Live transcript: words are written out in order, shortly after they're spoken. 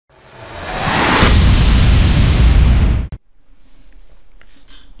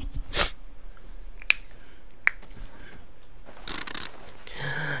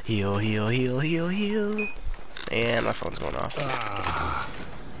Heal, heal, heal, heal, heal. And my phone's going off.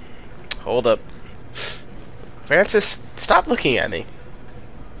 Hold up. Francis, stop looking at me.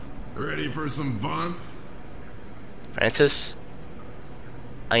 Ready for some fun? Francis,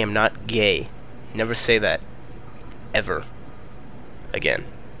 I am not gay. Never say that. Ever. Again.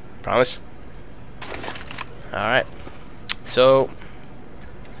 Promise? Alright. So,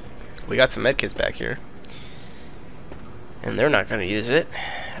 we got some medkits back here. And they're not going to use it.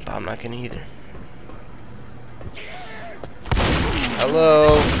 But I'm not going to either.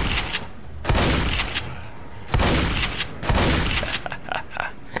 Hello.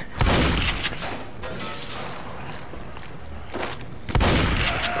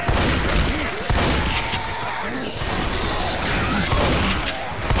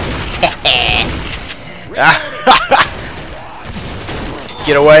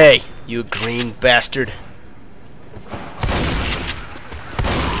 Get away, you green bastard.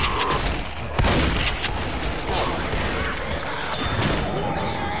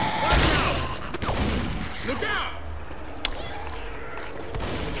 Look out!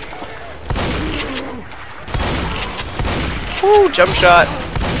 Woo, jump shot.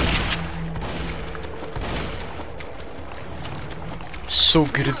 So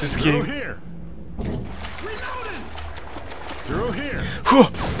good at this Through game. here. Through here.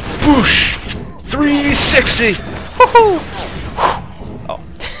 Boosh! 360! Woohoo! Oh.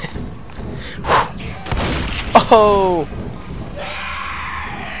 Oh!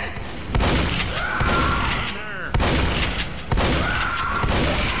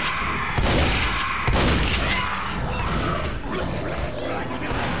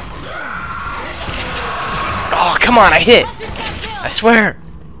 Oh, come on, I hit! I swear!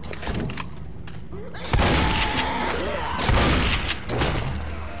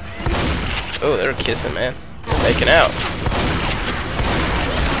 Oh, they're kissing, man. They're making out.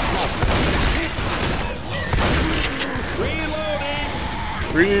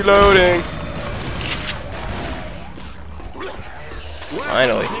 Reloading!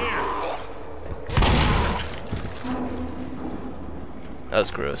 Finally. That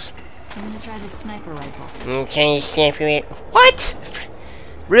was gross. I'm gonna try this sniper rifle. Okay, sniper it. What?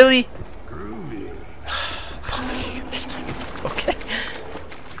 Really? Groovy. Okay.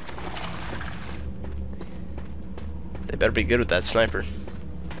 They better be good with that sniper.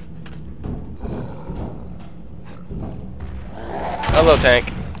 Hello,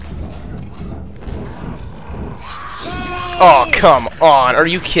 tank. Oh, come on. Are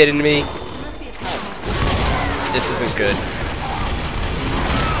you kidding me? This isn't good.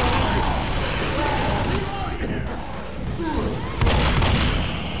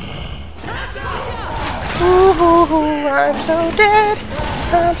 Ooh, I'm so dead.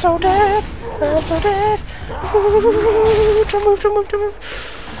 I'm so dead. I'm so dead. Ooh, to move, to move, to move.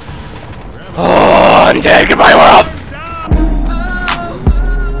 Oh, I'm dead. Goodbye, world.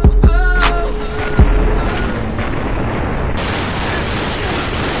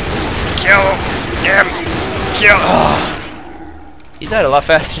 Kill him. Kill. Oh. He died a lot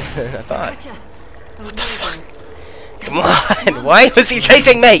faster than I thought. What the fuck? Come on. Why was he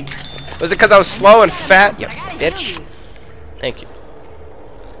chasing me? Was it because I was slow and fat? You bitch. Thank you.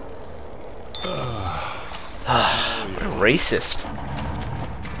 What a racist.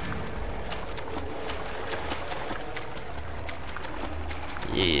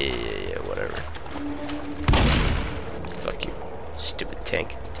 Yeah, whatever. Fuck you, stupid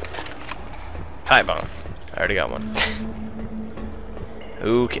tank. Hi, bomb. I already got one.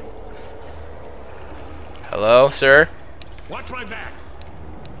 Okay. Hello, sir? Watch my back.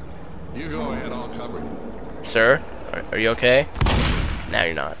 You go ahead, I'll cover you. Sir? Are you okay? Now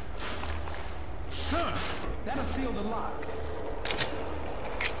you're not. Huh. That'll seal the lock.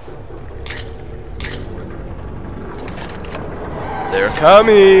 They're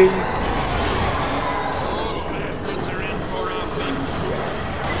coming! Bastards are in for a beat.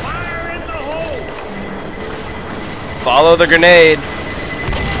 Fire in the hole! Follow the grenade.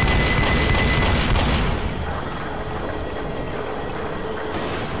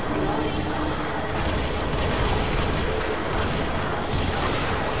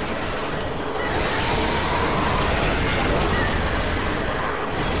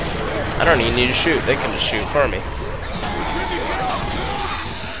 I don't even need to shoot. They can just shoot for me.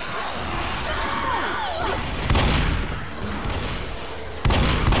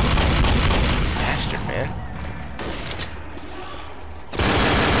 Bastard, man.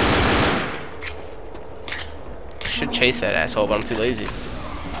 I should chase that asshole, but I'm too lazy.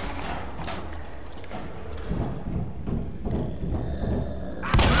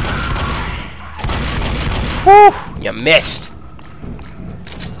 Whew! You missed.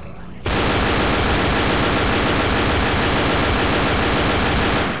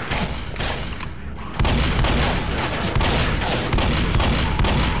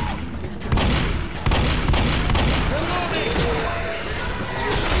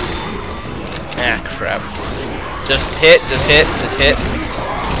 hit, just hit, just hit.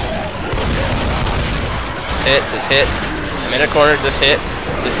 Just hit, just hit. I'm in a corner, just hit.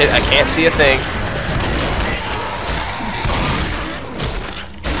 Just hit. I can't see a thing.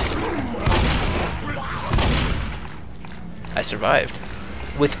 I survived.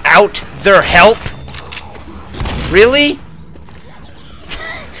 Without their help? Really?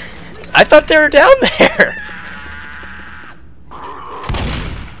 I thought they were down there.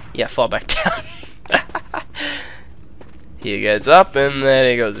 Yeah, fall back down. He gets up and then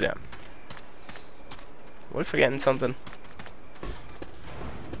he goes down. Are we forgetting something?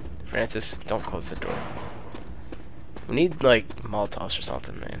 Francis, don't close the door. We need like Molotovs or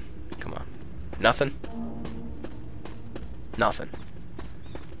something, man. Come on. Nothing? Nothing.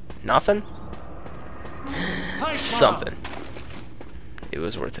 Nothing? Something. It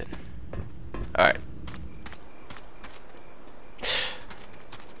was worth it. Alright.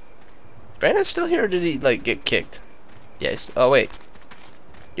 Brandon's still here, or did he like get kicked? Yes. Oh wait.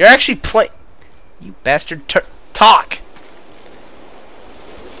 You're actually playing. You bastard. Talk.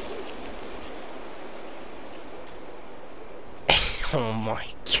 Oh my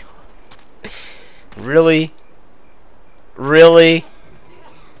god. Really? Really?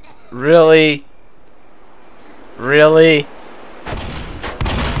 Really? Really?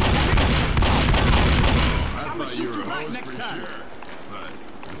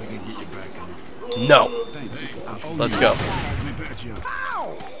 No. Let's go.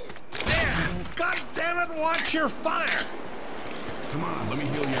 Ow! Man, God damn it, watch your fire! Come on, let me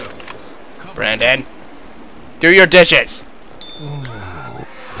heal you up. Brandon, do your dishes.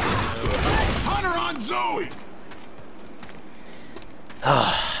 Hunter on Zoe!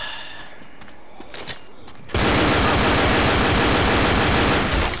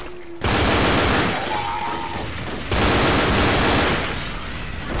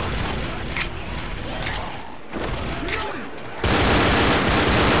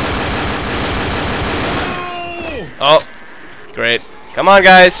 Oh, great. Come on,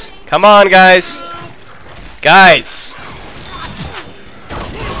 guys. Come on, guys. Guys.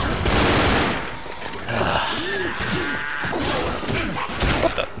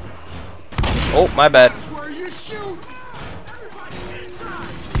 What the? Oh, my bad.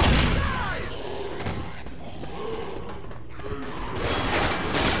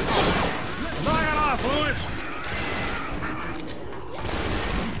 Knock it off, Lewis!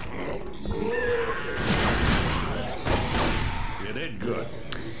 You did good.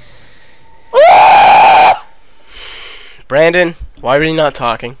 Brandon, why were you not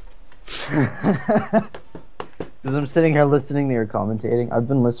talking? Because I'm sitting here listening to your commentating. I've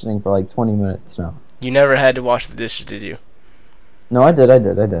been listening for like 20 minutes now. You never had to wash the dishes, did you? No, I did. I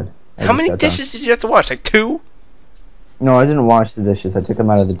How many dishes did you have to wash? Like 2? No, I didn't wash the dishes. I took them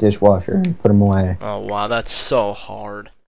out of the dishwasher and put them away. Oh, wow, that's so hard.